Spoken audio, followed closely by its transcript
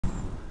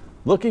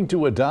Looking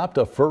to adopt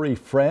a furry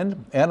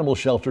friend? Animal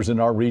shelters in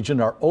our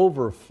region are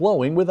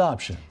overflowing with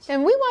options.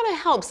 And we want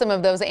to help some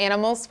of those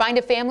animals find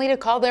a family to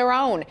call their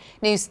own.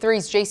 News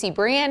 3's JC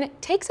Brian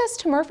takes us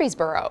to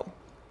Murfreesboro.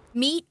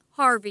 Meet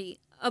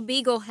Harvey, a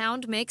beagle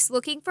hound mix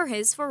looking for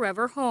his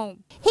forever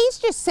home. He's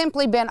just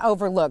simply been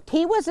overlooked.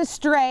 He was a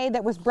stray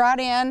that was brought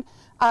in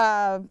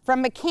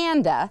from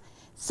Macanda,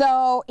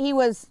 so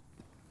he's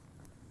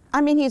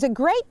a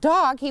great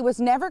dog. He was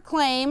never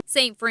claimed.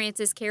 St.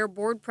 Francis Care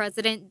Board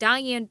President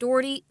Diane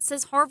Doherty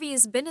says Harvey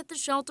has been at the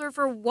shelter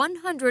for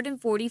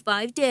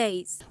 145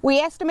 days. We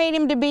estimate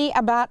him to be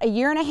about a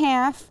year and a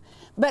half,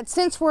 but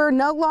since we're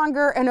no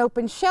longer an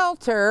open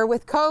shelter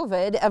with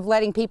COVID of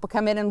letting people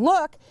come in and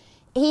look,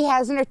 he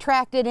hasn't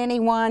attracted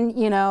anyone,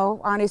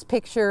 on his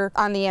picture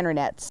on the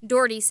internet.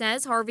 Doherty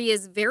says Harvey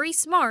is very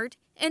smart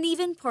and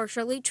even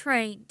partially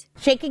trained.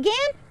 Shake again?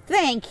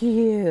 Thank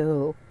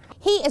you.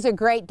 He is a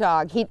great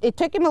dog. It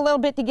took him a little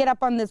bit to get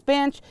up on this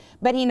bench,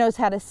 but he knows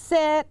how to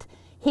sit.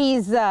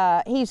 His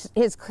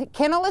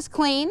kennel is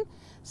clean,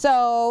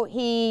 so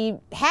he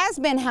has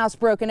been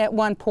housebroken at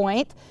one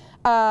point.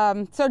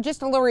 So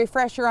just a little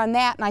refresher on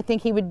that, and I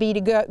think he would be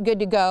good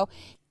to go.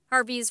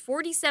 Harvey is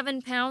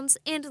 47 pounds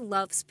and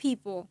loves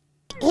people.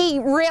 He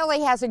really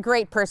has a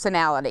great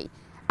personality.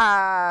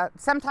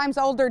 Sometimes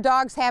older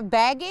dogs have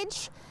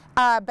baggage.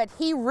 But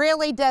he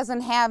really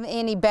doesn't have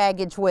any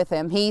baggage with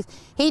him. He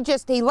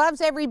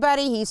loves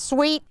everybody. He's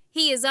sweet.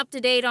 He is up to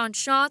date on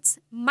shots,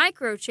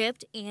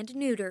 microchipped, and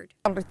neutered.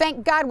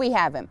 Thank God we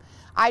have him.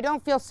 I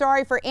don't feel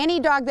sorry for any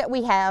dog that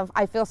we have.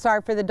 I feel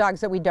sorry for the dogs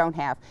that we don't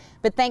have.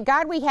 But thank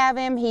God we have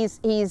him. He's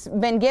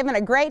been given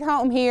a great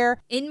home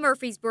here in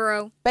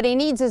Murfreesboro. But he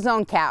needs his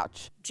own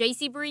couch.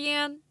 JC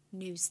Brian,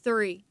 News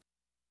 3.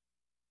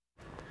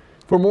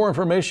 For more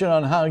information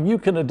on how you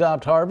can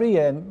adopt Harvey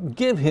and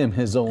give him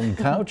his own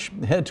couch,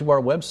 head to our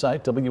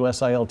website,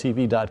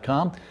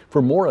 WSILTV.com.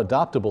 For more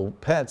adoptable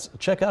pets,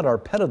 check out our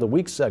Pet of the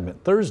Week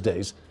segment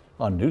Thursdays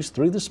on News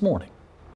 3 This Morning.